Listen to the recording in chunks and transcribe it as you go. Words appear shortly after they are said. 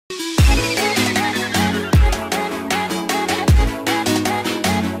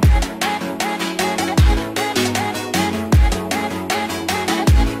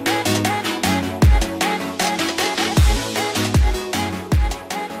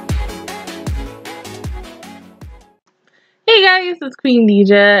guys, it's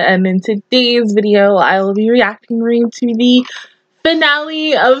Queendija, and in today's video, I will be reacting to the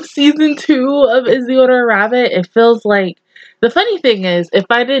finale of season 2 of Is the Order a Rabbit. It feels like, the funny thing is, if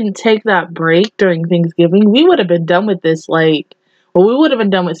I didn't take that break during Thanksgiving, we would have been done with this, we would have been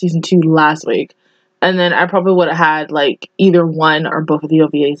done with season 2 last week. And then I probably would have had, either one or both of the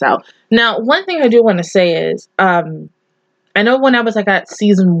OVAs out. Now, one thing I do want to say is, I know when I was at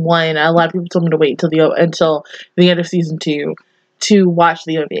season 1, a lot of people told me to wait until the end of season 2 to watch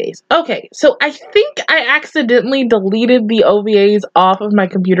the OVAs. Okay, so I think I accidentally deleted the OVAs off of my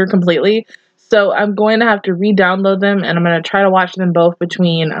computer completely. So I'm going to have to re-download them, and I'm going to try to watch them both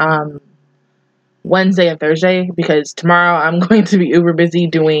between Wednesday and Thursday, because tomorrow I'm going to be uber busy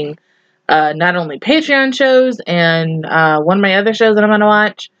doing not only Patreon shows and one of my other shows that I'm going to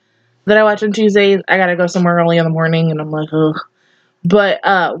watch, that I watch on Tuesdays. I gotta go somewhere early in the morning, and I'm like, ugh. But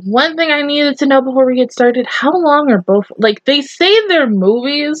one thing I needed to know before we get started, how long are both, they say they're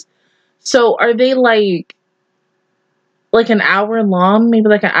movies, so are they like an hour long, maybe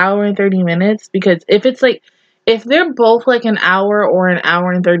an hour and 30 minutes? Because if it's if they're both an hour or an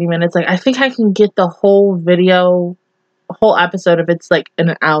hour and 30 minutes, I think I can get the whole video, whole episode if it's in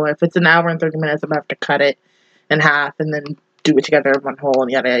an hour. If it's an hour and 30 minutes, I'm gonna have to cut it in half and then do it together in one whole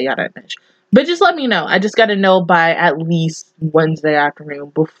and yada yada. But just let me know. I just gotta know by at least Wednesday afternoon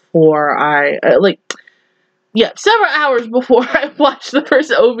before I several hours before I watch the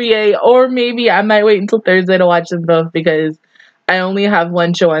first OVA, or maybe I might wait until Thursday to watch them both, because I only have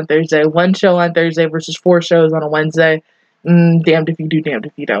one show on Thursday. One show on Thursday versus 4 shows on a Wednesday. Damned if you do, damned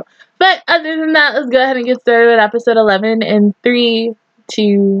if you don't. But other than that, let's go ahead and get started with episode 11 in 3,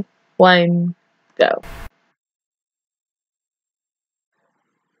 2, 1, go.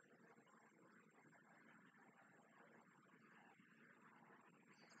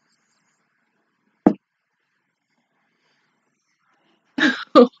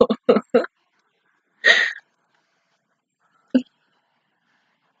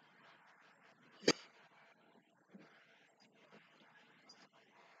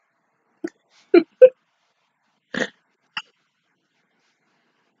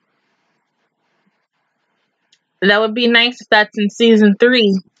 That would be nice if that's in season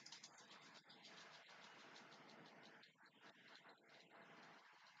 3.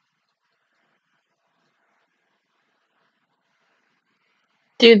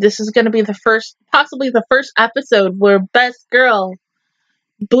 Dude, this is gonna be possibly the first episode where Best Girl,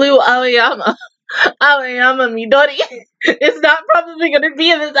 Blue Aoyama, Aoyama Midori, is not probably gonna be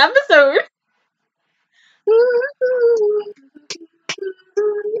in this episode.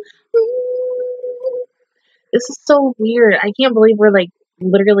 This is so weird. I can't believe we're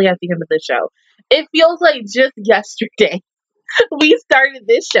literally at the end of the show. It feels like just yesterday we started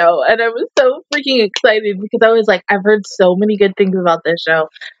this show, and I was so freaking excited because I was I've heard so many good things about this show,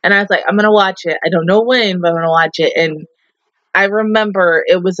 and I was I'm gonna watch it. I don't know when, but I'm gonna watch it. And I remember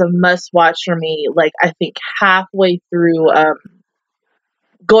it was a must watch for me, I think halfway through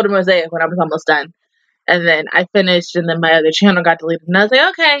Golden Mosaic, when I was almost done. And then I finished, and then my other channel got deleted, and I was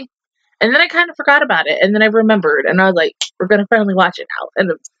okay. And then I kind of forgot about it, and then I remembered, and I was we're gonna finally watch it now. And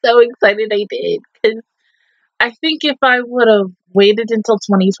I'm so excited I did, because I think if I would have waited until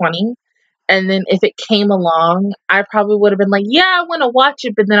 2020, and then if it came along, I probably would have been yeah, I want to watch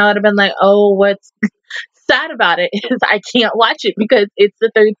it, but then I would have been oh, what's sad about it is I can't watch it because it's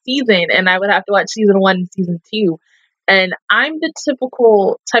the 3rd season, and I would have to watch season 1 and season 2. And I'm the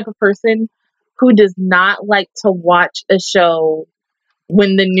typical type of person who does not like to watch a show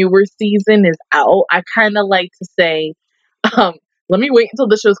when the newer season is out. I kind of like to say, let me wait until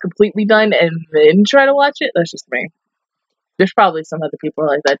the show's completely done and then try to watch it. That's just me. There's probably some other people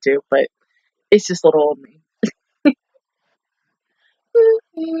like that too, but it's just little old me.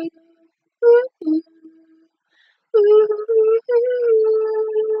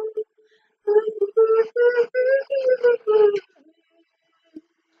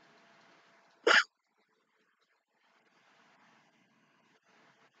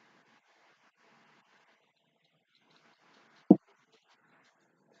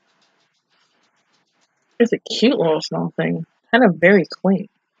 It's a cute little small thing. Kind of very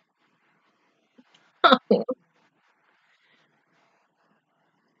quaint.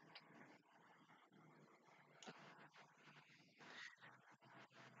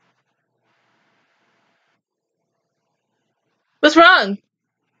 What's wrong?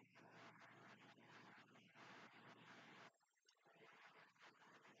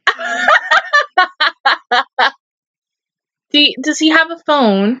 Does he have a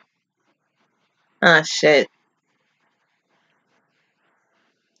phone? Ah, shit.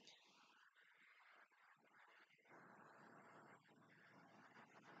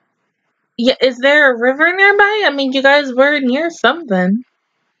 Yeah, is there a river nearby? I mean, you guys were near something.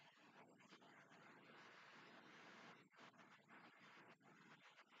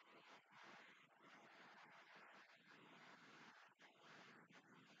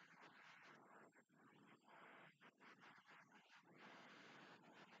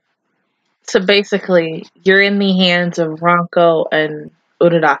 So basically, you're in the hands of Ranko and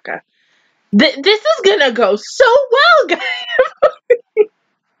Uraraka. This is gonna go so well, guys.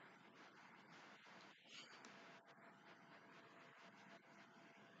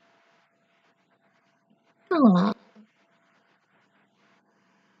 Aw.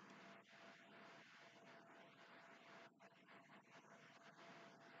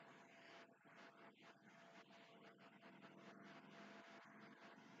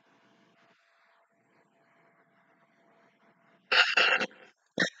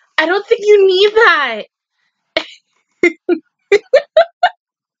 I don't think you need that.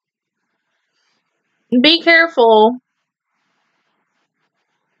 Be careful.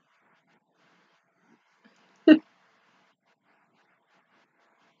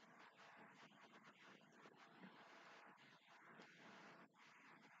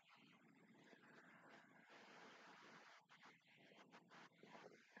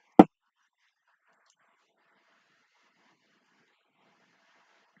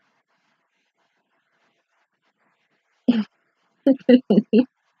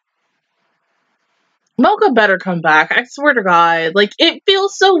 Mocha better come back. I swear to God. Like, it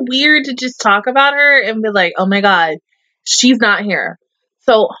feels so weird to just talk about her and be like, oh my God, she's not here.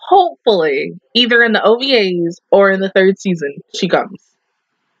 So hopefully, either in the OVAs or in the third season, she comes.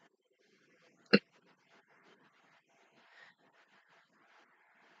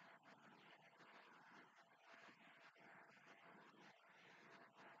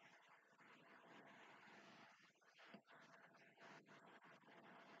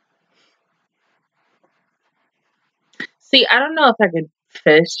 See, I don't know if I could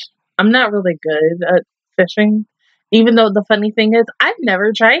fish. I'm not really good at fishing. Even though the funny thing is, I've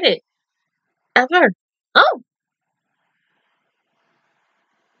never tried it. Ever. Oh,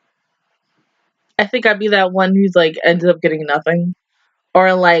 I think I'd be that one who's like ends up getting nothing.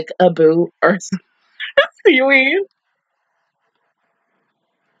 Or like a boot or seaweed.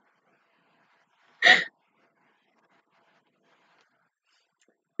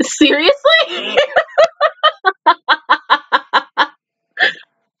 Seriously?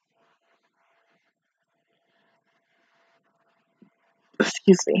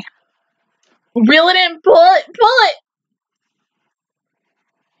 Excuse me. Reel it in, pull it, pull it.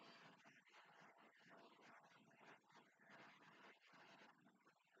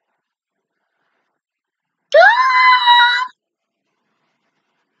 Ah!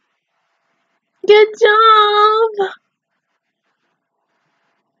 Good job.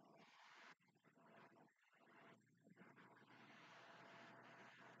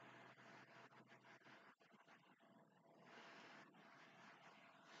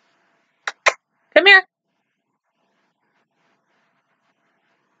 Come here.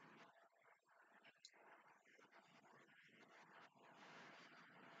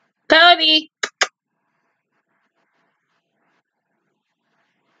 Cody.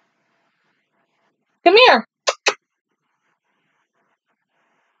 Come here.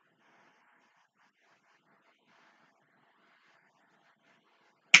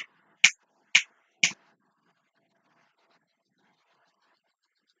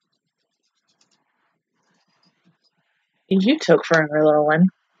 You took forever, little one.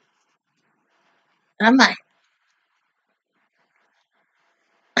 I'm like,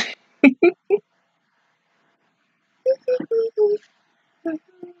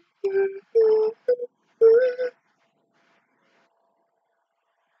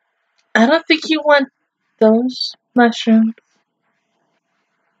 I don't think you want those mushrooms.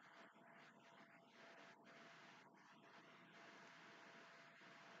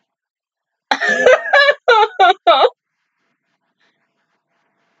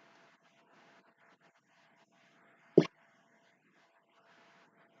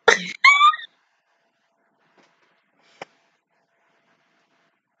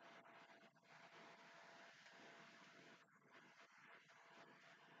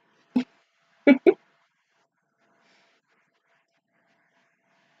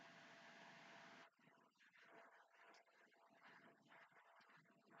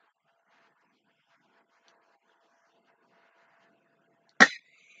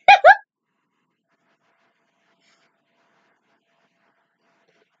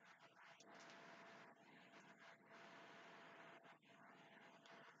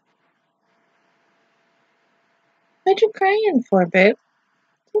 What you crying for, babe?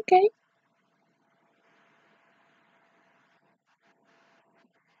 Okay.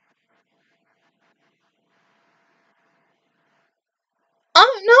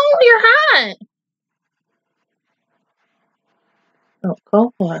 that? Oh,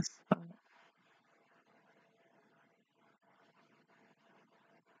 go plus.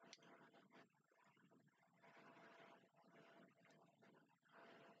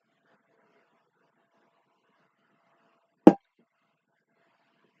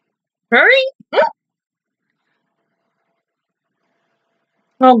 Hurry!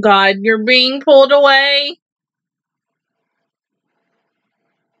 Oh god, you're being pulled away.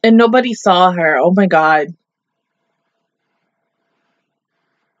 And nobody saw her. Oh my god.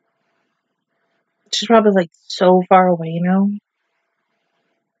 She's probably like so far away now.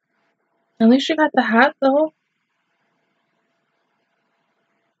 At least she got the hat though.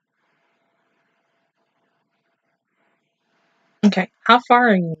 Okay, how far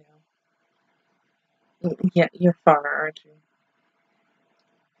are you now? Yeah, you're far, aren't you?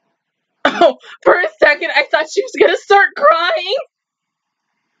 Oh, for a second I thought she was gonna start crying.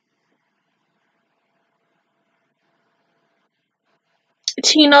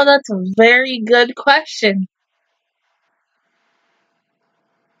 Chino, that's a very good question.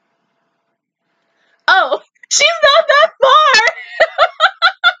 Oh, she's not that far!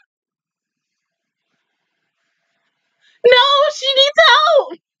 No, she needs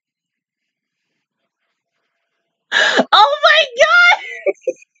help! Oh my god!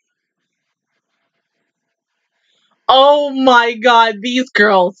 Oh my god, these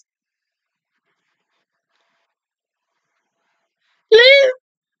girls. Liz!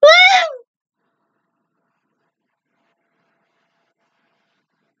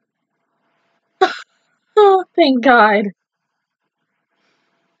 Liz! Oh, thank god.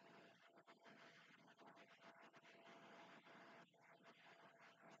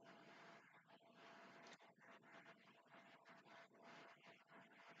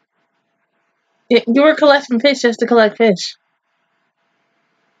 You were collecting fish just to collect fish.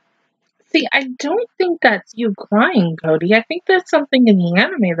 See, I don't think that's you crying, Cody. I think there's something in the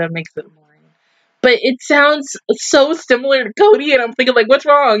anime that makes it boring. But it sounds so similar to Cody, and I'm thinking, like, what's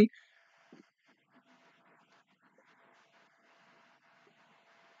wrong?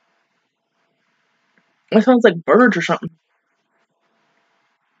 It sounds like birds or something.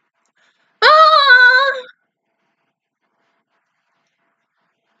 Ah!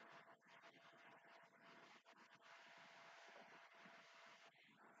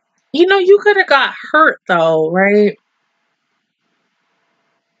 You know, you could have got hurt, though, right?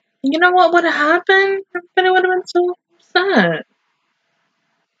 You know what would have happened? Everybody would have been so upset.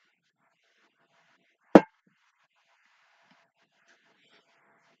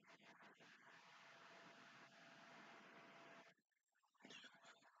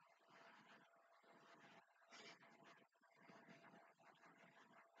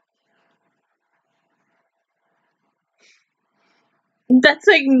 That's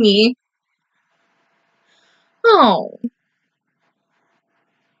like me. Oh.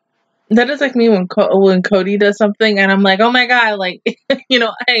 That is like me when Cody does something and I'm like, oh my god, like, you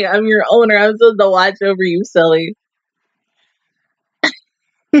know, hey, I'm your owner. I'm supposed to watch over you, silly.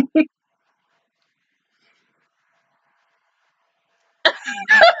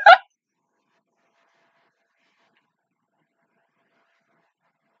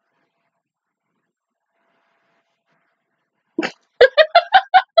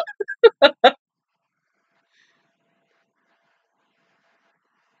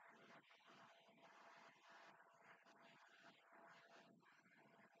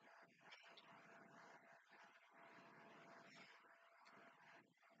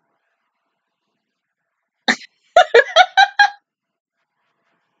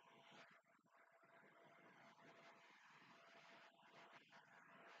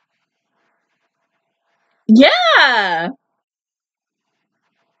 Yeah.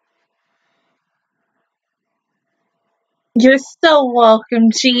 You're so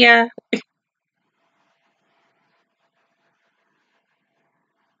welcome, Gia.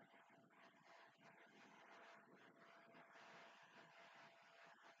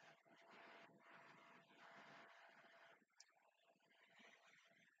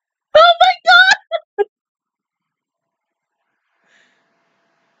 Oh my god.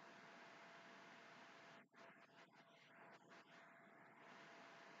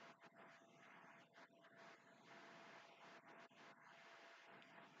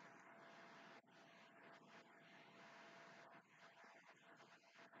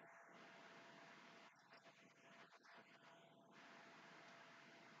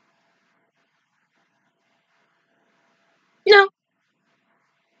 No.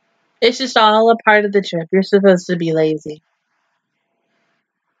 It's just all a part of the trip. You're supposed to be lazy.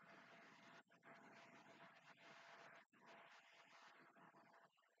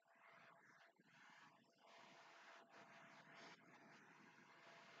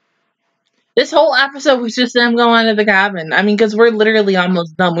 This whole episode was just them going to the cabin. I mean, because we're literally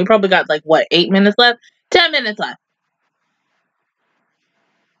almost done. We probably got like, what, 8 minutes left? 10 minutes left.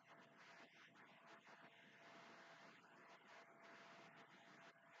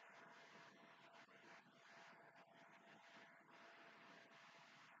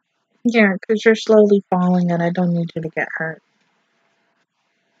 Yeah, because you're slowly falling and I don't need you to get hurt.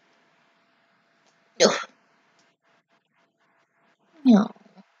 Ugh. No.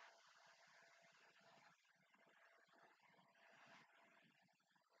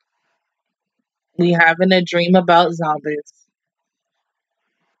 We having a dream about zombies.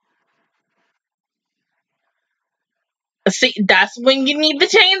 See, that's when you need the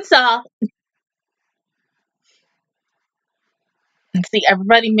chainsaw. And see,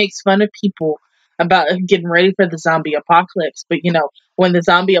 everybody makes fun of people about getting ready for the zombie apocalypse. But, you know, when the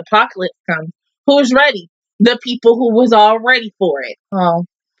zombie apocalypse comes, who's ready? The people who was all ready for it. Oh,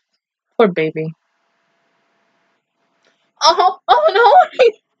 poor baby. Oh no!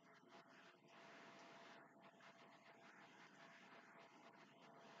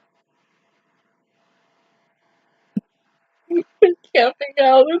 Camping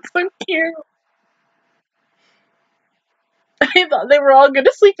out. It's so cute. I thought they were all going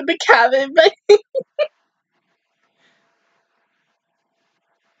to sleep in the cabin, but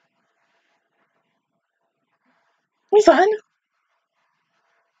it's fun.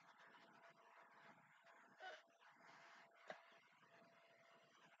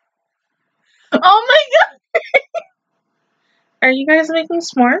 Oh my god! Are you guys making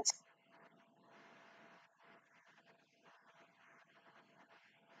s'mores?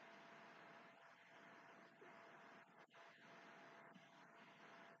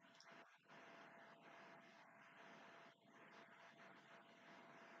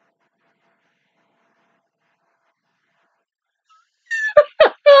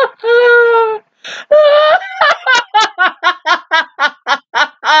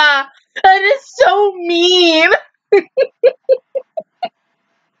 That is so mean.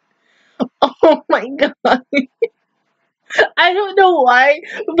 Oh my god. I don't know why.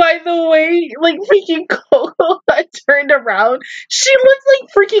 By the way, like freaking Coco that turned around, she looks like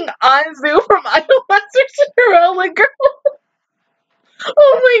freaking Anzu from Idolmaster Cinderella Girl.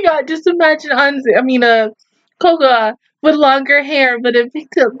 Oh my god, just imagine Anzu. I mean, Coco with longer hair, but in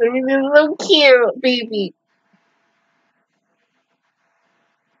pigtails. I mean, it's so cute, baby.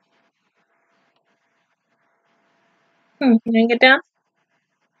 Can I get down?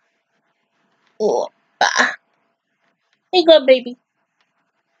 Oh, ah. Here you go, baby.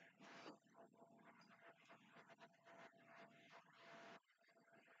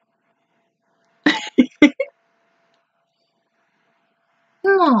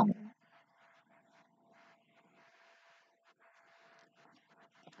 Oh.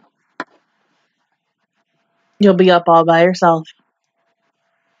 You'll be up all by yourself.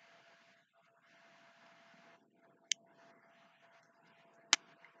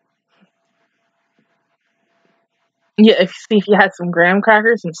 Yeah, if you had some graham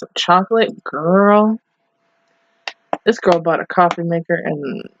crackers and some chocolate, girl. This girl bought a coffee maker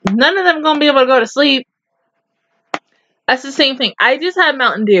and none of them gonna be able to go to sleep. That's the same thing. I just had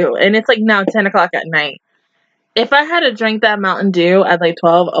Mountain Dew and it's like now 10 o'clock at night. If I had to drink that Mountain Dew at like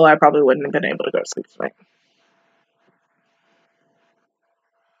 12, oh, I probably wouldn't have been able to go to sleep tonight.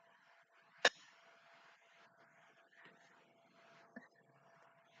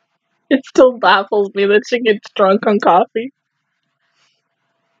 It still baffles me that she gets drunk on coffee.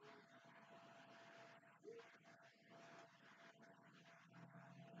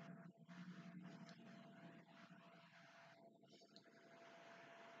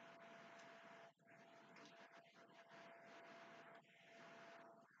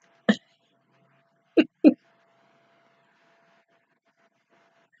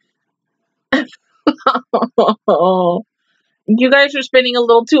 Oh, you guys are spinning a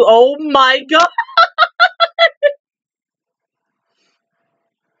little too. Oh my god.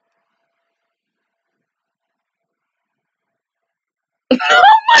 Oh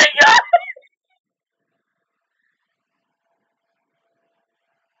my god.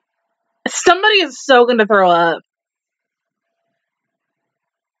 Somebody is so gonna throw up.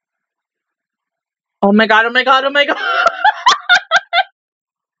 Oh my god, oh my god, oh my god.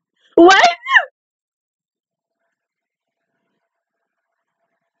 What?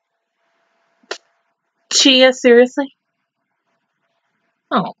 Chia, seriously?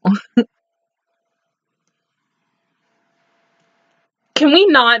 Oh. Can we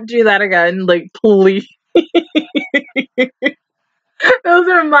not do that again? Like, please. Those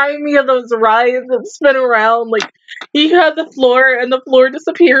remind me of those rides that spin around. Like, you have the floor and the floor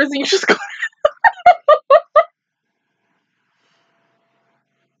disappears and you just go.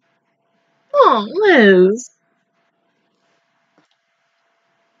 Oh, Liz.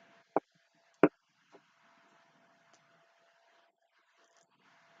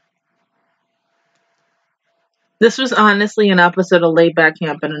 This was honestly an episode of Laid Back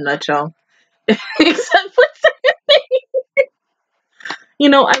Camp in a nutshell. Except for you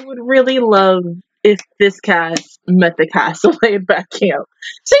know, I would really love if this cast met the cast of Laid Back Camp.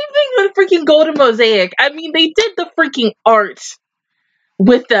 Same thing with freaking Golden Mosaic. I mean, they did the freaking art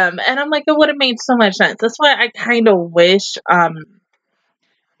with them, and I'm like, it would have made so much sense. That's why I kind of wish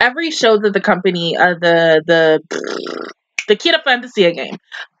every show that the company, the Kira Fantasia game,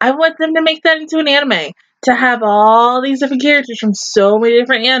 I want them to make that into an anime. To have all these different characters from so many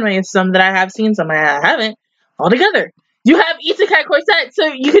different animes, some that I have seen, some I haven't, all together. You have Isekai Corset, so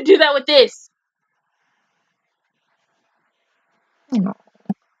you could do that with this. Oh.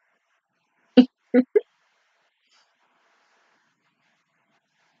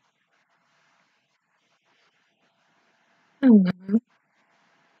 Mm.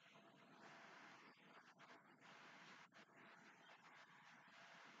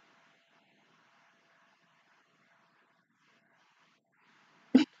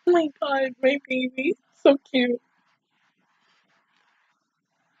 Oh my god, my baby. So cute.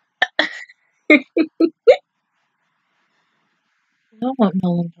 I don't want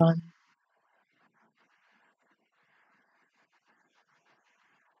melon fun.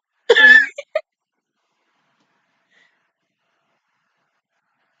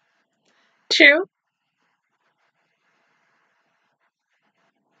 True.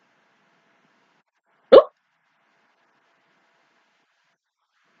 Ooh.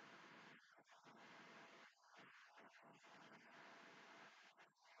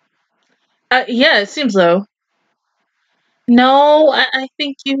 Yeah, it seems so. No, I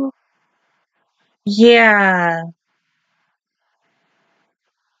think you. Yeah.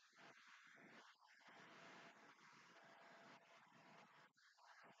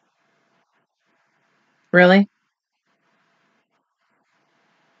 Really?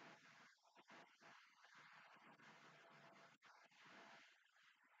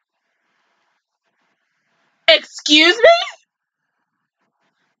 Excuse me?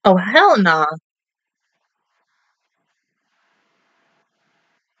 Oh, hell nah.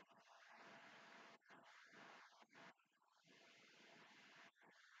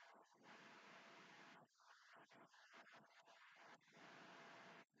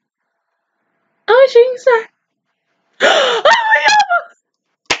 Oh, jinx. Oh my god!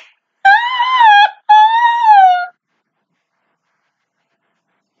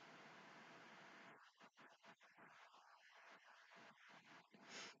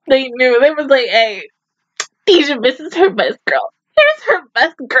 They knew. They was like, hey, Deja, this is her best girl. Here's her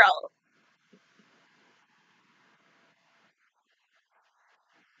best girl.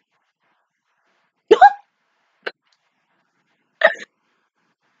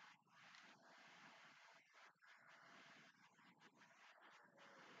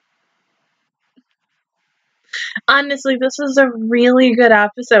 Honestly, this was a really good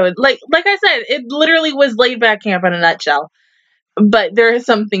episode. Like I said, it literally was Laid Back Camp in a nutshell. But there are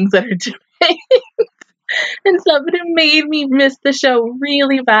some things that are different. And some of it made me miss the show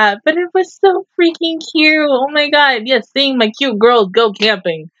really bad. But it was so freaking cute. Oh my god. Yes, seeing my cute girls go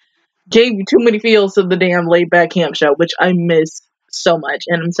camping gave me too many feels to the damn Laid Back Camp show, which I miss so much.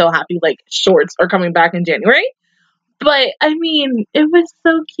 And I'm so happy like shorts are coming back in January. But I mean, it was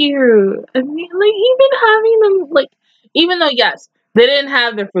so cute. I mean, like even having them like, even though yes, they didn't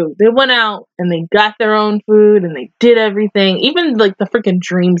have their food, they went out and they got their own food and they did everything. Even like the freaking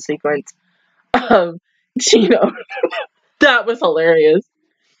dream sequence of Chino, that was hilarious.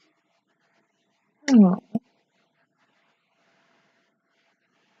 Aw.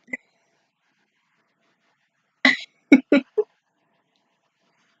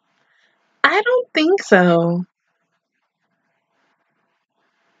 I don't think so.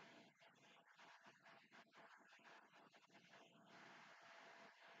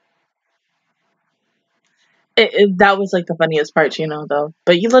 That was like the funniest part, though.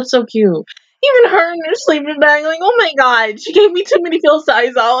 But you look so cute. Even her in her sleeping bag, like, oh my god, she gave me too many feels to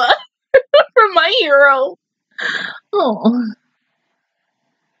Aizawa for my hero. Oh.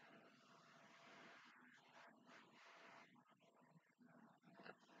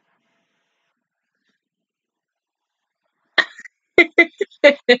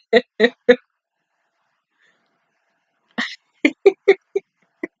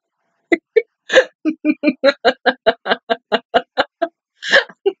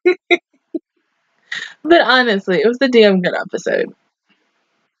 But honestly, it was a damn good episode.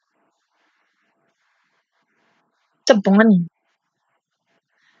 Bonnie.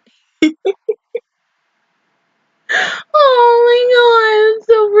 Oh my god, it's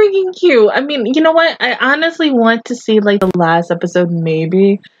so freaking cute. I mean, you know what? I honestly want to see like the last episode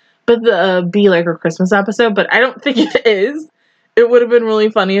maybe, but be like her Christmas episode, but I don't think it is. It would have been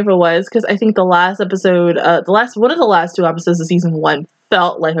really funny if it was, because I think the last episode, one of the last two episodes of season 1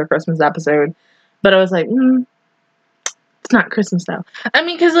 felt like a Christmas episode, but I was like, it's not Christmas though. I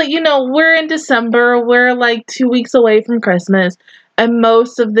mean, because like, you know, we're in December, we're like 2 weeks away from Christmas. And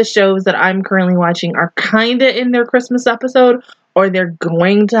most of the shows that I'm currently watching are kind of in their Christmas episode, or they're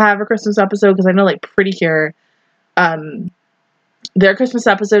going to have a Christmas episode, because I know like Pretty Cure, their Christmas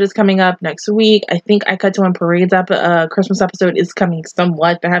episode is coming up next week. I think I Cut to One Parade's Christmas episode is coming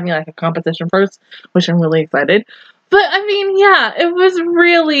somewhat. They're having like a competition first, which I'm really excited. But I mean, yeah, it was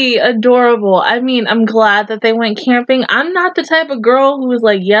really adorable. I mean, I'm glad that they went camping. I'm not the type of girl who was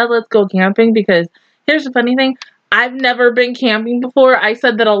like, yeah, let's go camping, because here's the funny thing. I've never been camping before. I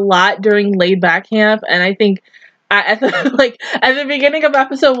said that a lot during laid back camp, and I think at the beginning of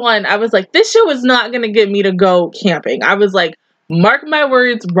episode 1, I was like, this show is not gonna get me to go camping. I was like, mark my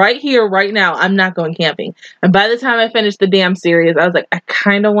words, right here, right now, I'm not going camping. And by the time I finished the damn series, I was like, I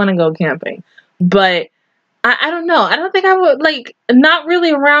kind of want to go camping, but I don't know. I don't think I would, like, not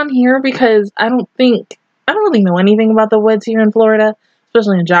really around here, because I don't really know anything about the woods here in Florida,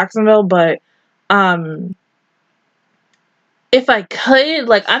 especially in Jacksonville, but if I could,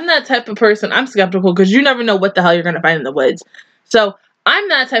 like, I'm that type of person. I'm skeptical, because you never know what the hell you're going to find in the woods. So I'm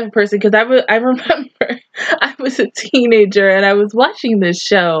that type of person, because I remember I was a teenager and I was watching this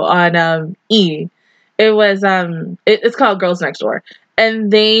show on E! It was it's called Girls Next Door,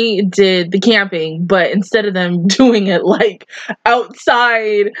 and they did the camping, but instead of them doing it like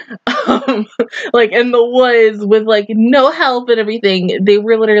outside, like in the woods with like no help and everything, they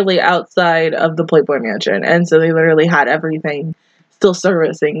were literally outside of the Playboy Mansion, and so they literally had everything still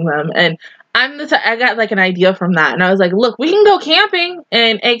servicing them. And I got like an idea from that, and I was like, look, we can go camping,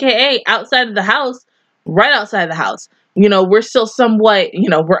 and AKA outside of the house, right outside of the house. You know, we're still somewhat, you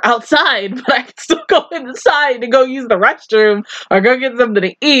know, we're outside, but I can still go inside to go use the restroom, or go get something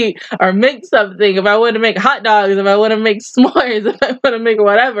to eat, or make something. If I want to make hot dogs, if I want to make s'mores, if I want to make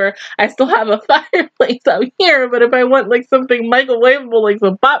whatever, I still have a fireplace out here. But if I want like something microwavable, like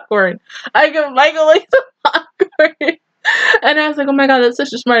some popcorn, I can microwave some popcorn. And I was like, oh my god, that's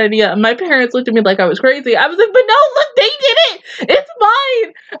such a smart idea. And my parents looked at me like I was crazy. I was like, but no, look, they did it. It's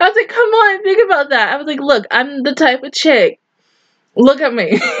fine. I was like, come on, think about that. I was like, look, I'm the type of chick. Look at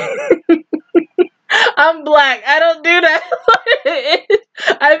me. I'm black. I don't do that.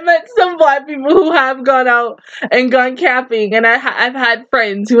 I've met some black people who have gone out and gone camping, and I've had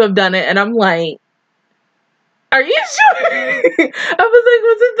friends who have done it, and I'm like, are you sure? I was like,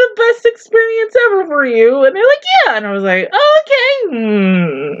 was it the best experience ever for you? And they're like, yeah. And I was like, oh,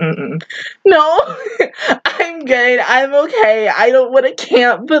 okay. No, I'm good. I'm okay. I don't want to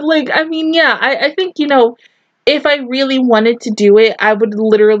camp. But like, I mean, yeah, I think, you know, if I really wanted to do it, I would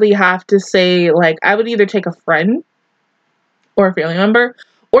literally have to say, like, I would either take a friend or a family member,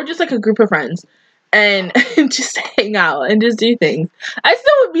 or just like a group of friends, and just hang out and just do things. I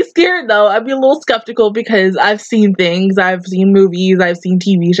still would be scared though. I'd be a little skeptical, because I've seen things, I've seen movies, I've seen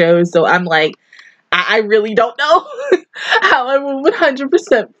TV shows, so I'm like, I really don't know how I would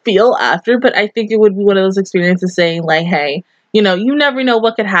 100% feel after, but I think it would be one of those experiences saying like, hey, you know, you never know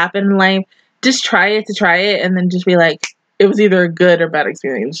what could happen in life. Just try it to try it, and then just be like, it was either a good or bad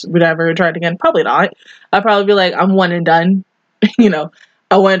experience. Would I ever try it again? Probably not. I'd probably be like, I'm one and done. You know,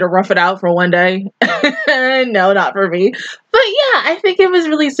 I wanted to rough it out for one day. No, not for me. But yeah, I think it was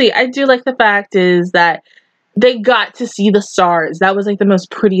really sweet. I do like the fact is that they got to see the stars. That was like the most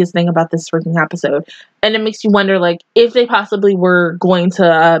prettiest thing about this freaking episode. And it makes you wonder, like, if they possibly were going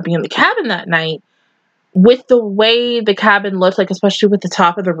to be in the cabin that night, with the way the cabin looked, like, especially with the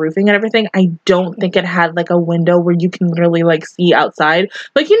top of the roofing and everything, I don't think it had like a window where you can literally like see outside.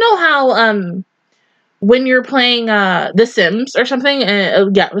 Like, you know how when you're playing The Sims or something,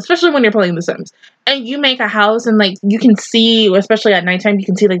 yeah, especially when you're playing The Sims, and you make a house and like you can see, especially at nighttime, you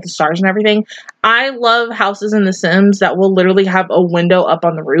can see like the stars and everything. I love houses in The Sims that will literally have a window up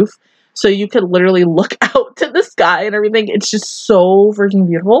on the roof, so you could literally look out to the sky and everything. It's just so freaking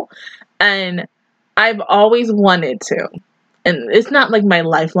beautiful, and I've always wanted to. And it's not like my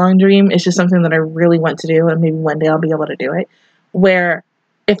lifelong dream, it's just something that I really want to do, and maybe one day I'll be able to do it, where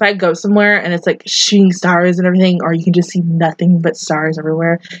if I go somewhere and it's like shooting stars and everything, or you can just see nothing but stars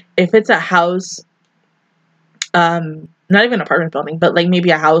everywhere. If it's a house, not even an apartment building, but like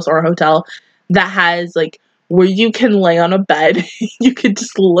maybe a house or a hotel that has like where you can lay on a bed, you could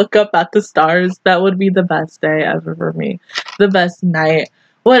just look up at the stars. That would be the best day ever for me. The best night.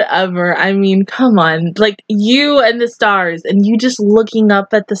 Whatever. I mean, come on. Like, you and the stars, and you just looking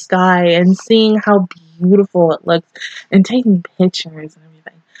up at the sky and seeing how beautiful it looks and taking pictures and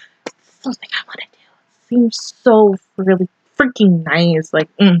everything. It's something I want to do. It seems so really freaking nice. Like,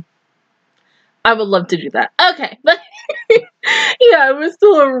 I would love to do that. Okay, but yeah, it was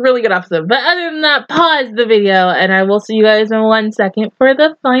still a really good episode. But other than that, pause the video, and I will see you guys in 1 second for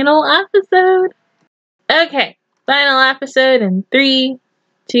the final episode. Okay, final episode in 3,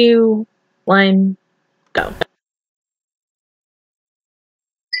 2, 1, go.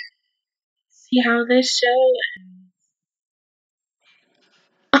 See how this show ends.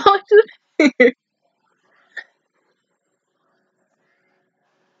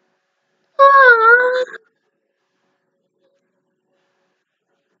 Oh,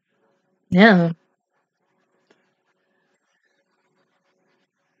 yeah.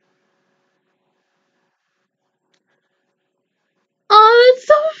 Oh, that's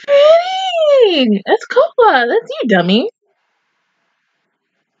so pretty. That's cool. That's you, dummy.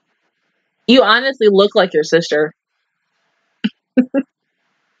 You honestly look like your sister.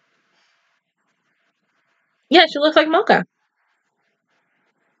 Yeah, she looks like Mocha.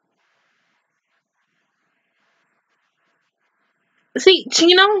 See,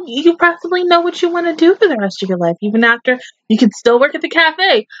 Chino, you possibly know what you want to do for the rest of your life, even after you can still work at the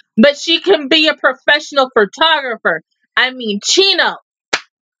cafe. But she can be a professional photographer. I mean, Chino.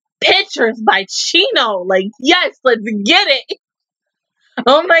 Pictures by Chino. Like, yes, let's get it.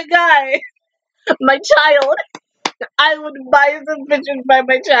 Oh my god. My child. I would buy some pictures by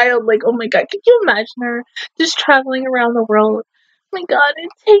my child. Like, oh my god, could you imagine her just traveling around the world? Oh my god, and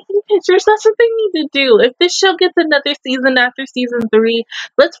taking pictures. That's what they need to do. If this show gets another season after season 3,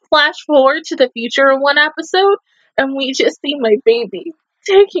 let's flash forward to the future in 1 episode, and we just see my baby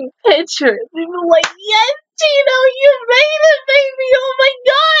taking pictures. We were like, yes, Gino, you made it, baby! Oh my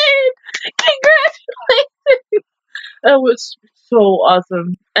god! Congratulations! That was so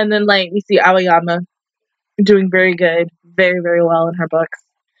awesome. And then, like, we see Aoyama doing very good, very, very well in her books,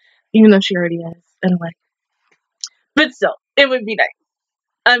 even though she already is in a way. But still, it would be nice.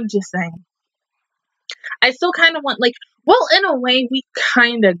 I'm just saying. I still kind of want, like, well, in a way, we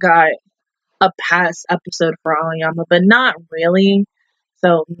kind of got a past episode for Aoyama, but not really.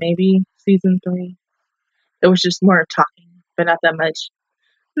 So maybe season 3. It was just more talking, but not that much.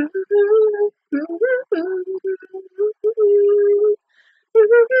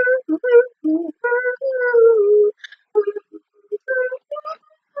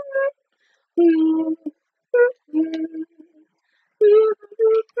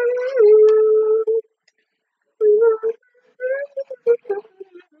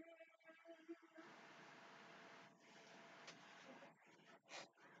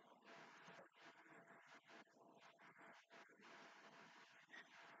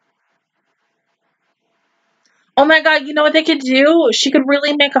 Oh my god, you know what they could do? She could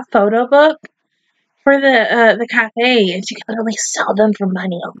really make a photo book for the cafe, and she could literally sell them for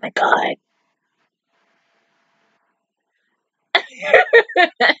money. Oh my god.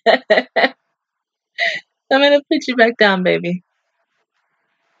 I'm gonna put you back down, baby.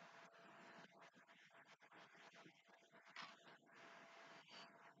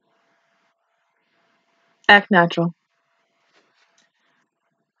 Act natural.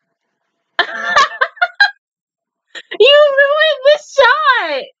 You ruined the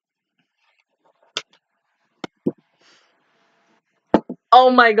shot! Oh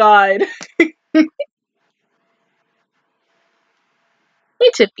my god. Hey,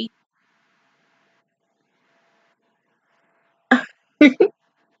 Tippy.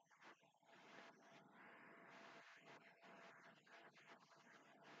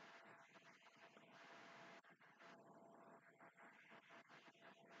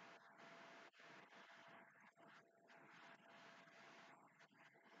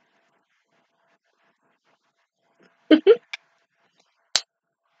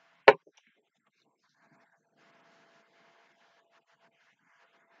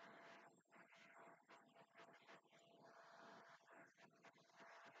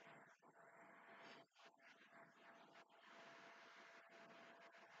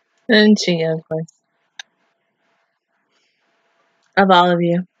 And she, of course. Of all of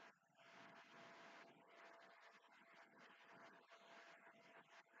you.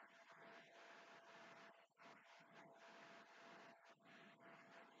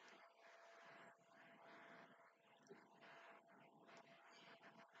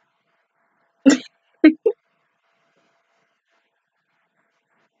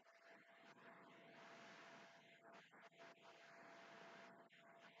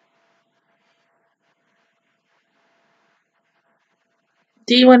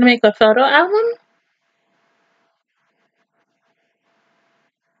 Do you want to make a photo album?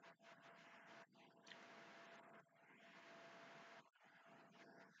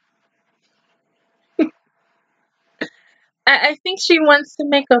 I think she wants to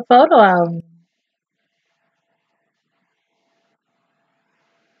make a photo album.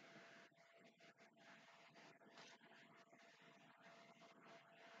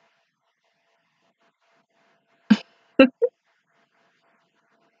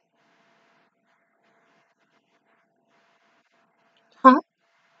 Huh?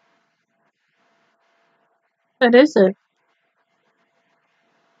 What is it?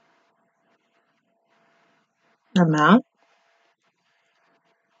 A map?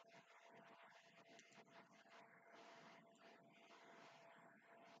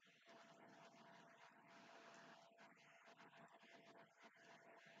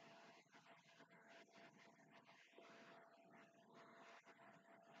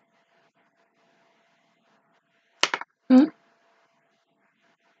 Hmm?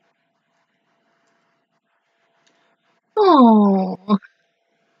 Oh,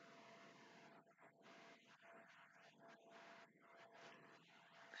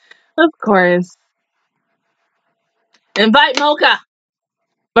 of course. Invite Mocha.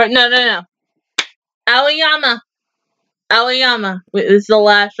 Or no. Aoyama. Aoyama. This is the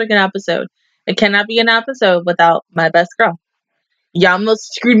last freaking episode. It cannot be an episode without my best girl. You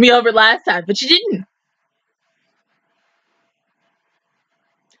almost screwed me over last time, but you didn't.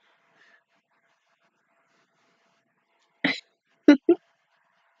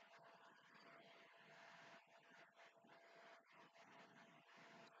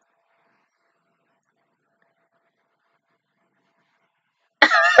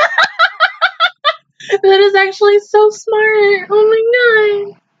 That is actually so smart. Oh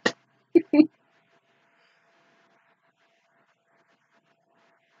my god.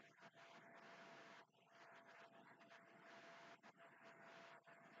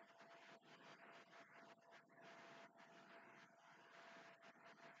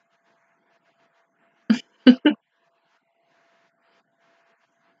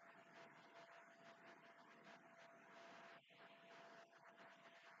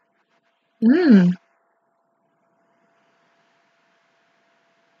 Mm.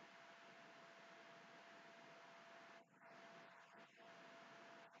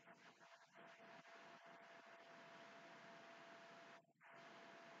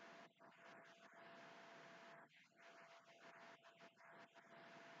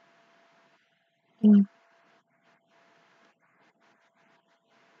 Mm.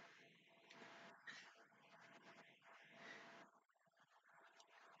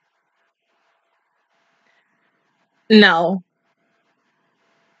 No.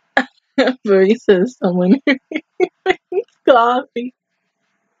 Barista is someone who makes coffee.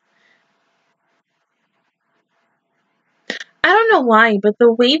 I don't know why, but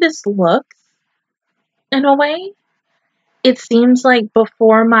the way this looks, in a way, it seems like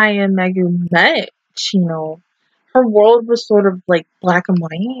before Maya and Megu met Chino, her world was sort of like black and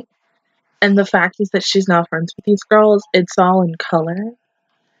white. And the fact is that she's now friends with these girls, it's all in color.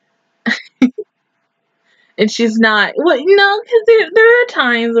 And she's not, well, no, because there are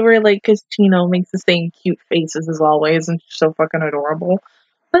times where, like, because Chino makes the same cute faces as always, and she's so fucking adorable.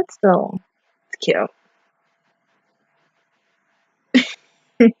 But still, it's cute.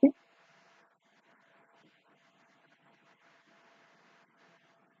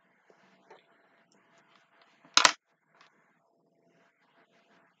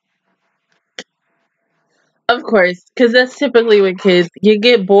 Of course, because that's typically what kids, you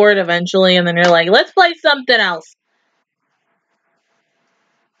get bored eventually, and then you're like, let's play something else.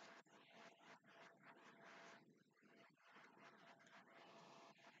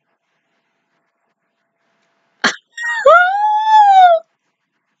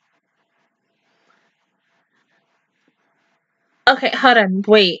 Okay, hold on,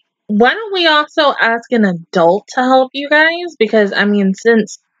 wait. Why don't we also ask an adult to help you guys? Because, I mean,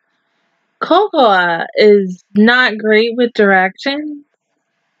 since Cocoa is not great with direction.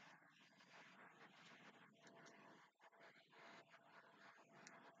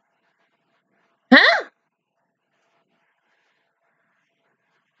 Huh?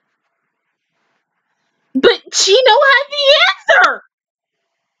 But Chino had the answer!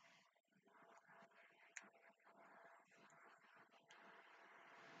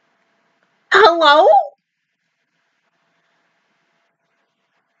 Hello?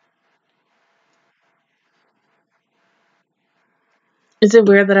 Is it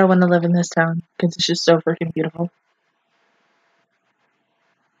weird that I want to live in this town? Because it's just so freaking beautiful.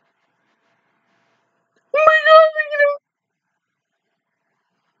 Oh my god,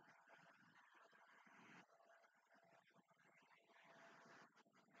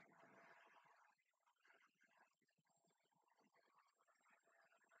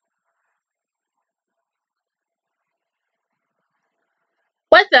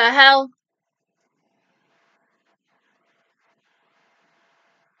 What the hell?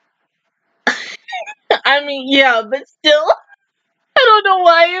 I mean, yeah, but still, I don't know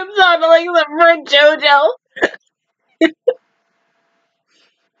why it sounded like the for JoJo.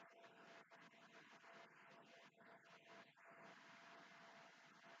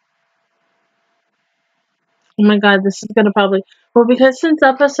 Oh my god, this is gonna probably... Well, because since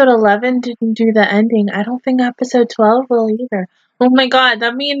episode 11 didn't do the ending, I don't think episode 12 will either. Oh my god,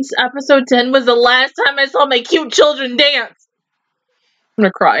 that means episode 10 was the last time I saw my cute children dance. I'm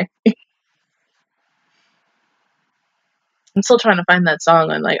gonna cry. I'm still trying to find that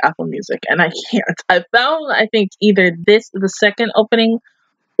song on, like, Apple Music, and I can't. I found, I think, either the second opening,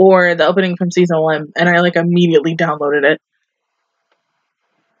 or the opening from season 1, and I, like, immediately downloaded it.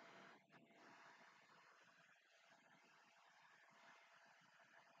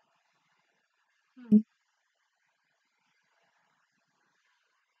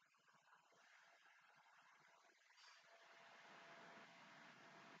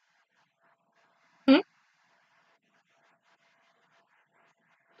 Hmm?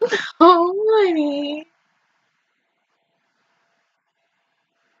 Oh, honey.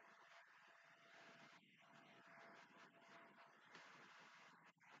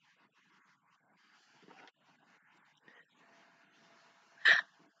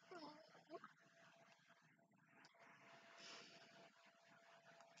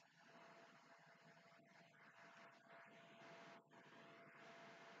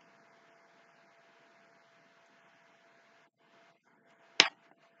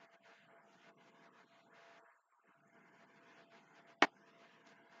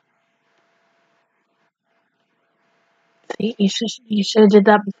 See, you should have did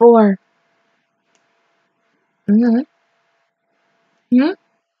that before. Mm-hmm. Hmm?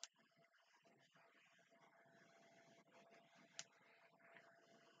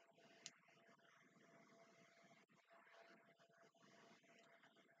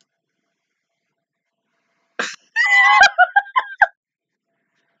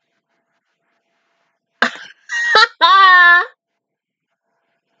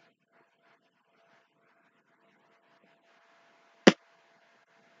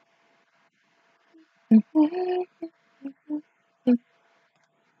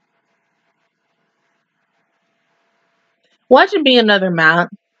 Watch it be another map.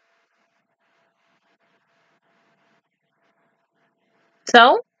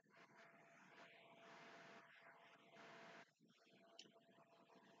 So?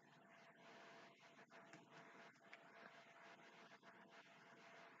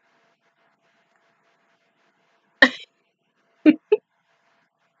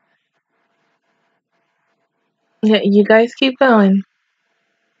 Yeah, you guys keep going.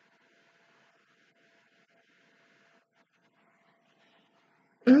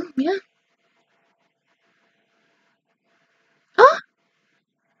 Yeah. Huh?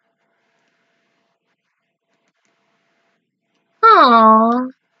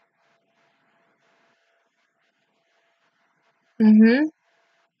 Aww. Mm-hmm.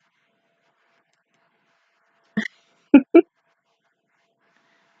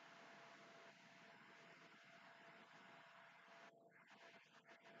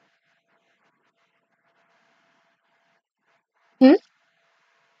 Hmm?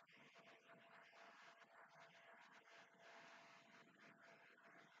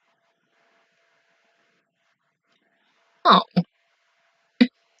 Oh.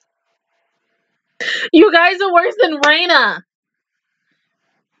 You guys are worse than Reina.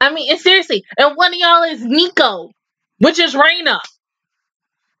 I mean, seriously. And one of y'all is Nico, which is Reina.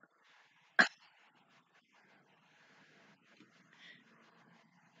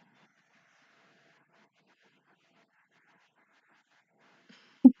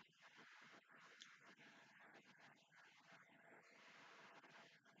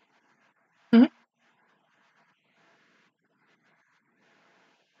 Hmm?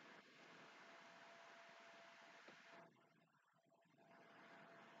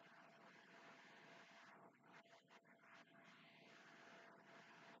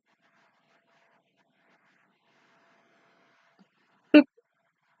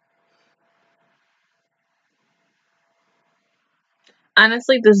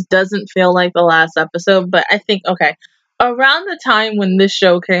 Honestly, this doesn't feel like the last episode, but I think, okay, around the time when this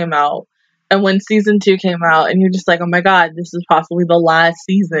show came out, and when season 2 came out, and you're just like, oh my god, this is possibly the last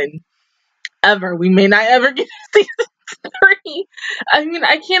season ever. We may not ever get a season 3. I mean,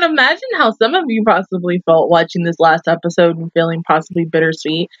 I can't imagine how some of you possibly felt watching this last episode and feeling possibly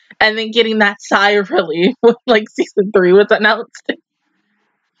bittersweet, and then getting that sigh of relief when, like, season 3 was announced.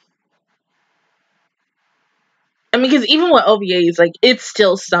 I mean, because even with OVAs, like, it's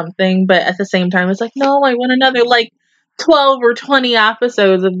still something, but at the same time, it's like, no, I want another, like, 12 or 20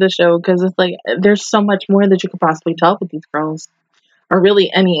 episodes of the show, because it's like, there's so much more that you could possibly tell with these girls, or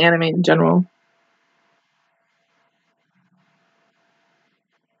really any anime in general.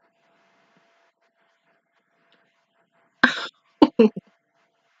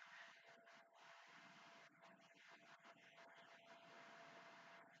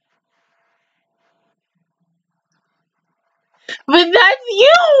 But that's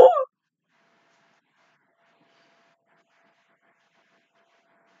you!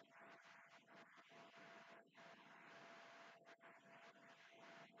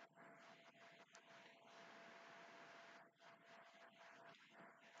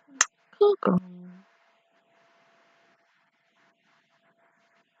 Cool girl.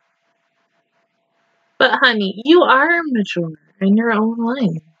 But honey, you are mature in your own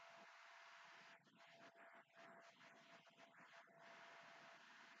way.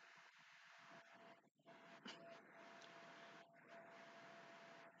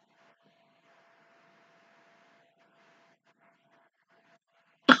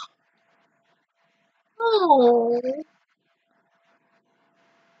 Oh.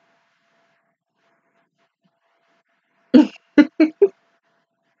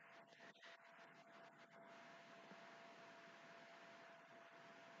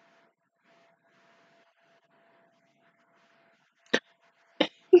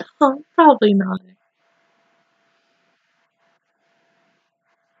 No, probably not.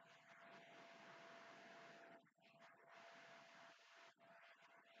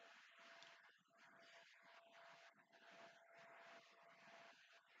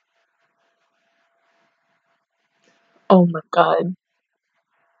 Oh my god.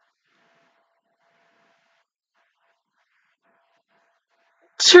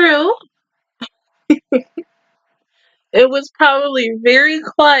 True. It was probably very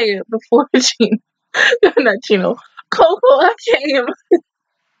quiet before Chino, not Chino, Coco came.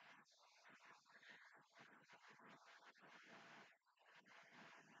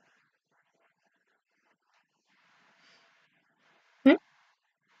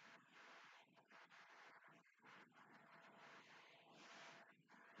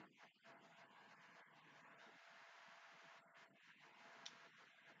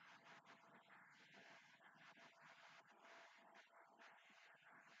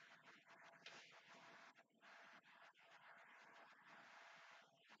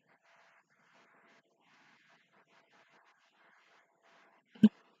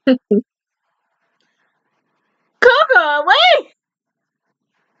 Coco, wait!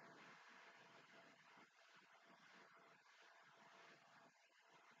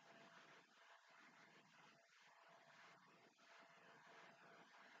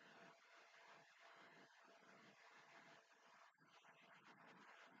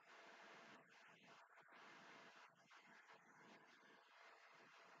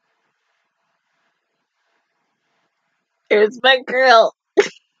 Here's my girl.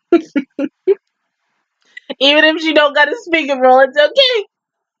 Even if she don't got a speaking role, it's okay.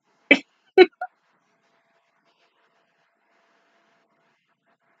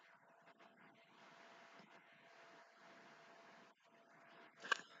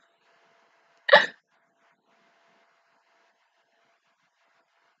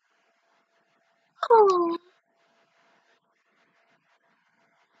 Oh.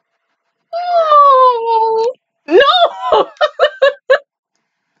 Oh. No!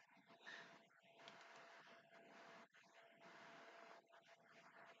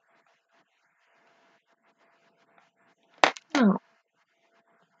 Oh.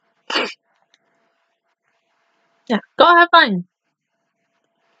 Yeah, go have fun.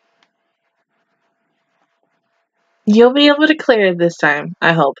 You'll be able to clear it this time,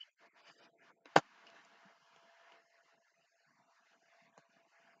 I hope.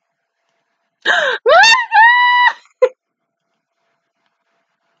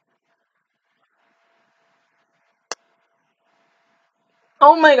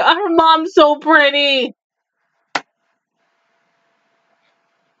 Oh my god, her mom's so pretty.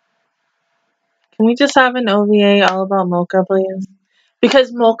 Can we just have an OVA all about Mocha, please?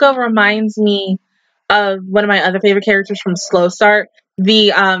 Because Mocha reminds me of one of my other favorite characters from Slow Start.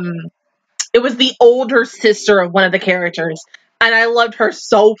 It was the older sister of one of the characters, and I loved her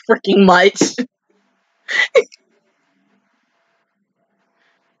so freaking much.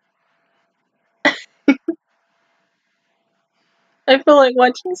 I feel like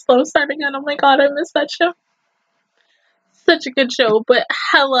watching Slow Start again. Oh my god, I miss that show. Such a good show, but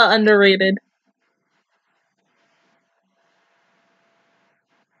hella underrated.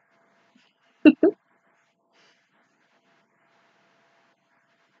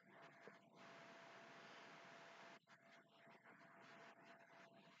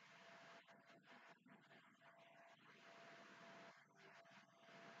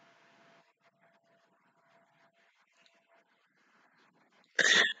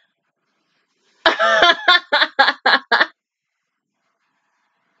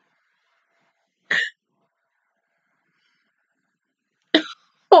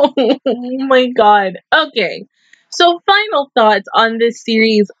 Oh my god. Okay. So final thoughts on this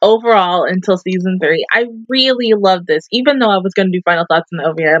series overall until season 3. I really loved this. Even though I was going to do final thoughts in the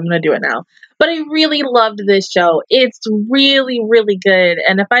OVA, I'm going to do it now. But I really loved this show. It's really, really good.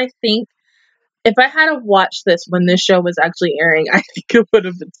 And if I had to watch this when this show was actually airing, I think it would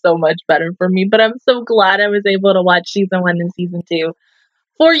have been so much better for me. But I'm so glad I was able to watch season 1 and season 2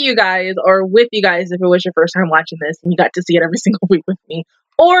 for you guys, or with you guys if it was your first time watching this and you got to see it every single week with me.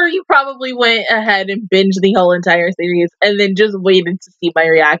 Or you probably went ahead and binged the whole entire series and then just waited to see my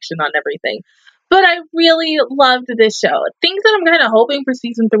reaction on everything. But I really loved this show. Things that I'm kind of hoping for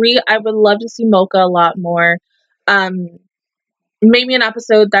season 3, I would love to see Mocha a lot more. Maybe an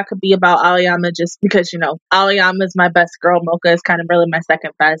episode that could be about Aoyama, just because, Aoyama is my best girl. Mocha is kind of really my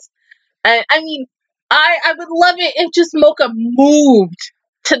second best. And I mean, I would love it if just Mocha moved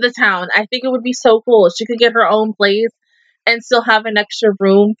to the town. I think it would be so cool. She could get her own place and still have an extra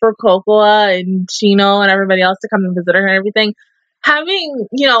room for Cocoa and Chino and everybody else to come and visit her and everything. Having,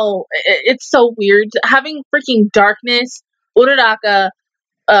 it's so weird. Having freaking Darkness, Uraraka,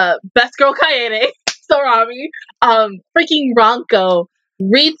 Best Girl Kaede, Sorami, freaking Ranko,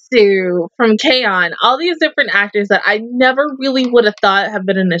 Ritsu from K-On, all these different actors that I never really would have thought have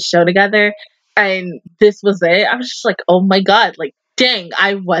been in a show together, and this was it. I was just like, oh my god, like, dang,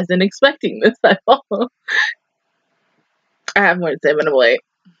 I wasn't expecting this at all. I have more to say, but I'm wait.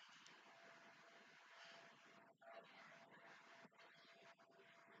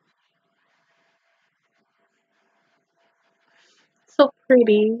 So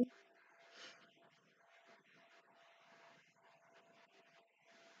pretty.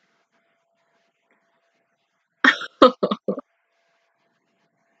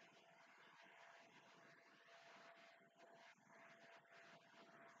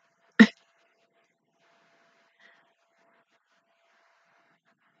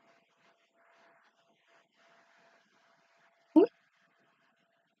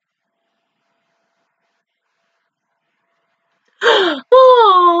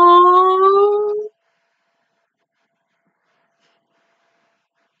 Aww.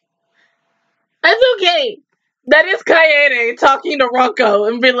 That's okay. That is Kaede talking to Ranko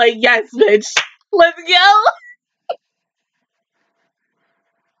and being like, yes, bitch, let's go.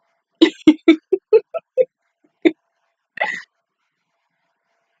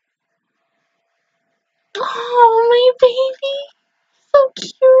 Oh, my baby. So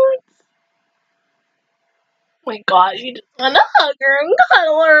cute. Oh my god, you just want to hug her and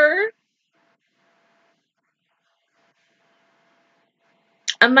cuddle her.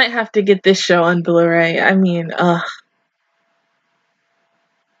 I might have to get this show on Blu-ray. I mean, Aww.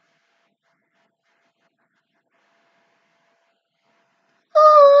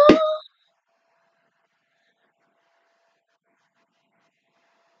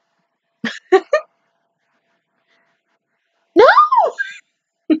 No!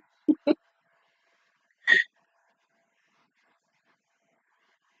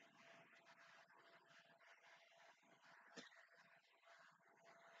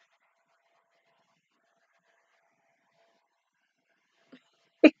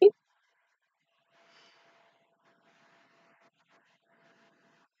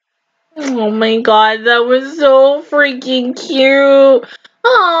 Oh my god, that was so freaking cute.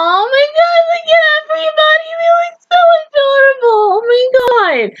 Oh my god, look at everybody. They look so adorable. Oh my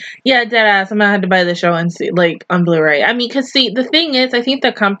god. Yeah, deadass. I'm gonna have to buy the show and see, like, on Blu-ray. I mean, because, see, the thing is, I think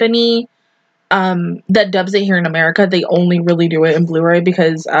the company that dubs it here in America, they only really do it in Blu-ray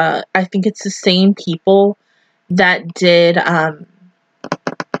because I think it's the same people that did,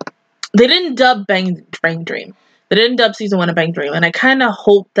 they didn't dub Bang Dream. They didn't dub season 1 of Bang Dream, and I kind of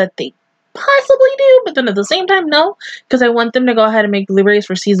hope that they possibly do, but then at the same time, no, because I want them to go ahead and make Blu-rays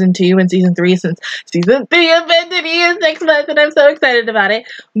for season 2 and season 3, since season 3 of Vendity is next month, and I'm so excited about it.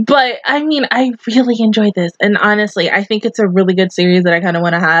 But, I mean, I really enjoyed this, and honestly, I think it's a really good series that I kind of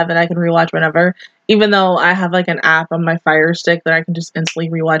want to have, and I can rewatch whenever, even though I have, like, an app on my Fire Stick that I can just instantly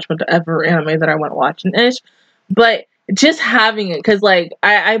rewatch whatever anime that I want watching ish. But just having it, because, like,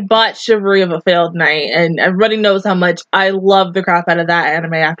 I bought Chivalry of a Failed Knight, and everybody knows how much I love the crap out of that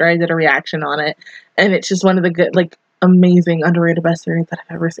anime after I did a reaction on it, and it's just one of the good, like, amazing, underrated best series that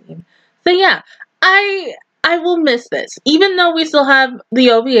I've ever seen. So yeah, I will miss this. Even though we still have the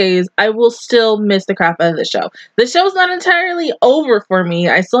OVAs, I will still miss the crap out of the show. The show's not entirely over for me.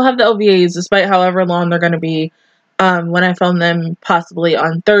 I still have the OVAs, despite however long they're going to be when I film them, possibly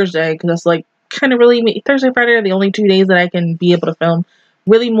on Thursday, because that's, like, kind of really, Thursday, Friday are the only 2 days that I can be able to film.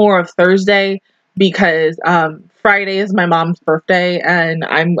 Really more of Thursday, because Friday is my mom's birthday, and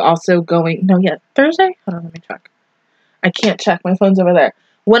I'm also going, no, yeah, Thursday? Hold on, let me check. I can't check, my phone's over there.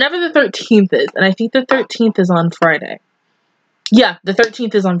 whenever the 13th is, and I think the 13th is on Friday. Yeah, the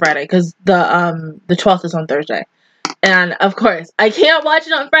 13th is on Friday because the 12th is on Thursday. And of course, I can't watch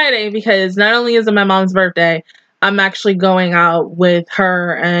it on Friday because not only is it my mom's birthday, I'm actually going out with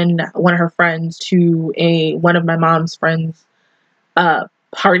her and one of her friends to one of my mom's friends'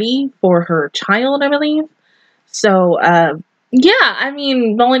 party for her child, I believe. So, yeah, I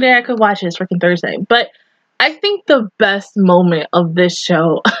mean, the only day I could watch it is freaking Thursday. But I think the best moment of this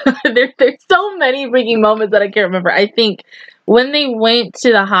show, there's so many freaking moments that I can't remember. I think when they went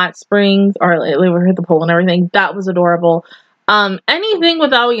to the hot springs, or they were at the pool and everything, that was adorable. Anything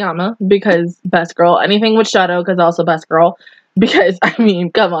with Aoyama, because best girl. Anything with Shadow, because also best girl. Because, I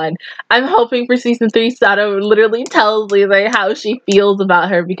mean, come on. I'm hoping for season 3, Shadow literally tells Lily how she feels about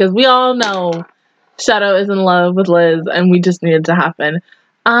her, because we all know Shadow is in love with Liz, and we just need it to happen.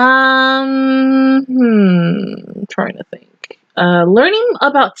 Trying to think. Learning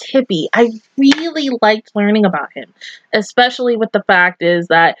about Tippy. I really liked learning about him, especially with the fact is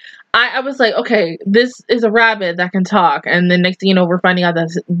that I was like, okay, this is a rabbit that can talk, and then next thing you know, we're finding out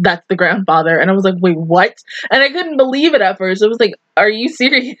that's the grandfather, and I was like, wait, what? And I couldn't believe it at first. It was like, are you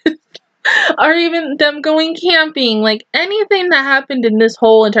serious? Or even them going camping, like anything that happened in this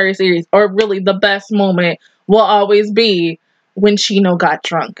whole entire series, or really the best moment will always be when Chino got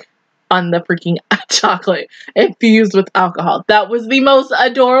drunk on the freaking chocolate infused with alcohol. That was the most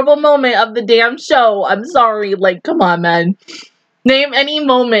adorable moment of the damn show. I'm sorry, like, come on, man. Name any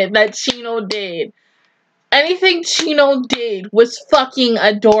moment that Chino did. Anything Chino did was fucking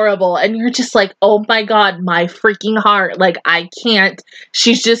adorable, and you're just like, oh my god, my freaking heart, like, I can't,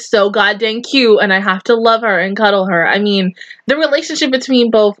 she's just so goddamn cute, and I have to love her and cuddle her. I mean, the relationship between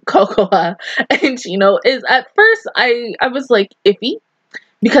both Cocoa and Chino is, at first, I was like, iffy,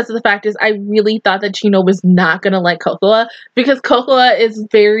 because of the fact is, I really thought that Chino was not gonna like Cocoa, because Cocoa is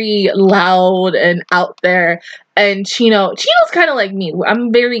very loud and out there, and Chino's kind of like me.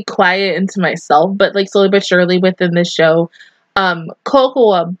 I'm very quiet into myself, but like slowly but surely within this show,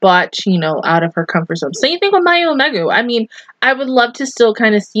 Cocoa brought Chino out of her comfort zone. Same thing with Mayo Megu. I mean, I would love to still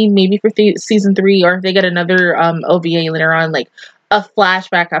kind of see maybe for season 3, or if they get another OVA later on, like a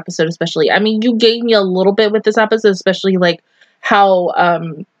flashback episode especially. I mean, you gave me a little bit with this episode, especially like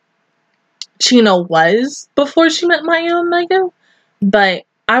how Chino was before she met Mayo Megu, but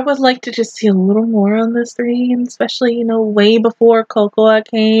I would like to just see a little more on this 3, and especially, you know, way before Cocoa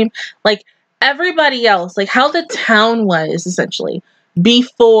came, like everybody else, like how the town was essentially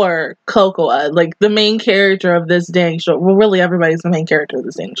before Cocoa, like the main character of this dang show. Well, really everybody's the main character of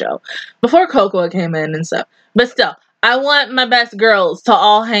this dang show before Cocoa came in and stuff, but still, I want my best girls to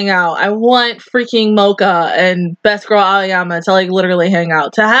all hang out. I want freaking Mocha and best girl Aoyama to like literally hang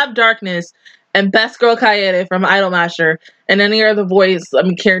out. To have Darkness and best girl Kaede from Idolmaster and any other voice, I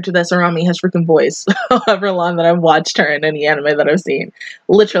mean, character that's around me has freaking voice. However long that I've watched her in any anime that I've seen.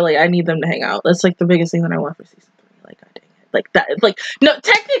 Literally, I need them to hang out. That's like the biggest thing that I want for season 3. Like, god dang it. Like that. Like, no,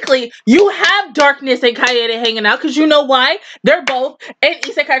 technically, you have Darkness and Kaede hanging out because you know why? They're both an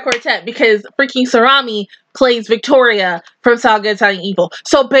Isekai Quartet because freaking Sarami plays Victoria from Saga Italian Evil.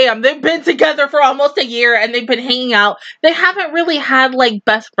 So bam, they've been together for almost a year and they've been hanging out. They haven't really had like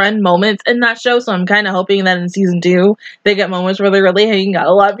best friend moments in that show, so I'm kind of hoping that in season 2 they get moments where they're really hanging out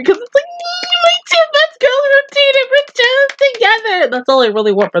a lot, because it's like, my two best girls are dating, we're just together. That's all I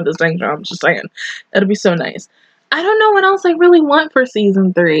really want for this thing show. I'm just saying, it'll be so nice. I don't know what else I really want for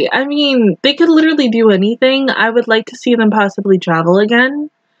season 3. I mean, they could literally do anything. I would like to see them possibly travel again.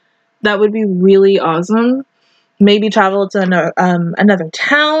 That would be really awesome. Maybe travel to another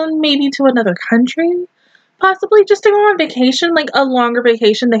town, maybe to another country. Possibly just to go on vacation, like a longer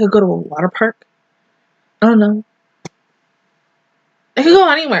vacation. They could go to a water park. I don't know. They could go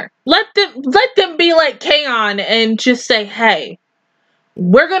anywhere. Let them be like K-On! And just say, hey,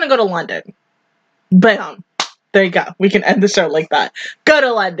 we're gonna go to London. Bam. There you go. We can end the show like that. Go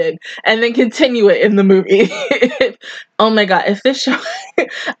to London and then continue it in the movie. Oh my god, if this show...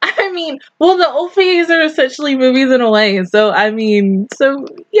 I mean, well, the OVAs are essentially movies in a way. So, I mean, so,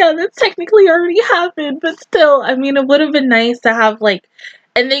 yeah, that's technically already happened. But still, I mean, it would have been nice to have, like...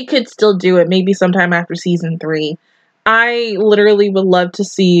 And they could still do it maybe sometime after season 3. I literally would love to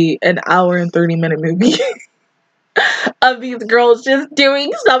see an hour and 30-minute movie. Of these girls just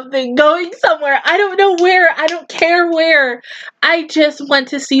doing something, going somewhere. I don't know where. I don't care where. I just want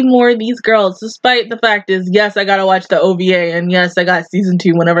to see more of these girls, despite the fact is, yes, I gotta watch the OVA, and yes, I got season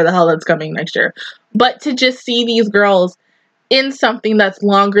 2 whenever the hell that's coming next year. But to just see these girls in something that's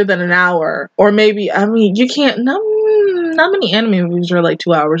longer than an hour, or maybe, I mean, you can't, no, not many anime movies are like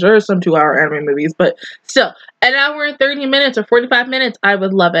 2 hours. There are some 2-hour anime movies, but still, an hour and 30 minutes or 45 minutes, I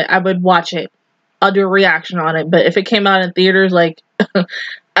would love it. I would watch it. I'll do a reaction on it. But if it came out in theaters, like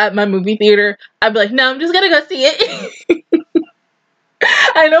at my movie theater, I'd be like, no, I'm just gonna go see it.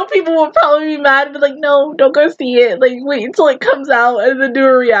 I know people will probably be mad and be like, no, don't go see it. Like, wait until it comes out and then do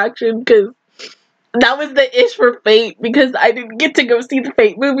a reaction, because that was the ish for Fate, because I didn't get to go see the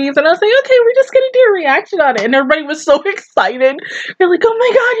Fate movies, and I was like, okay, we're just gonna do a reaction on it, and everybody was so excited. They're like, oh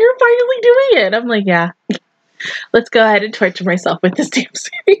my god, you're finally doing it. I'm like, yeah, let's go ahead and torture myself with this damn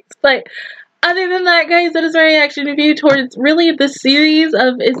series. But other than that, guys, that is my reaction review towards really the series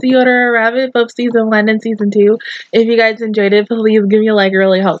of Is the Order a Rabbit, both season 1 and season 2. If you guys enjoyed it, please give me a like. It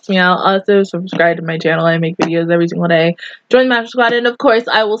really helps me out. Also, subscribe to my channel. I make videos every single day. Join the Master Squad, and of course,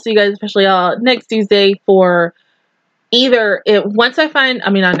 I will see you guys, especially next Tuesday for either it. Once I find,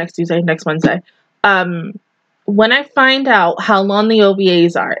 I mean, not next Tuesday, next Wednesday. When I find out how long the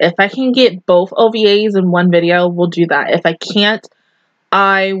OVAs are, if I can get both OVAs in one video, we'll do that. If I can't,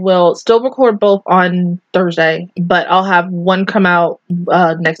 I will still record both on Thursday, but I'll have one come out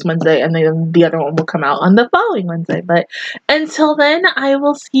next Wednesday, and then the other one will come out on the following Wednesday. But until then, I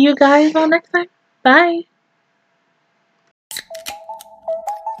will see you guys all next time. Bye!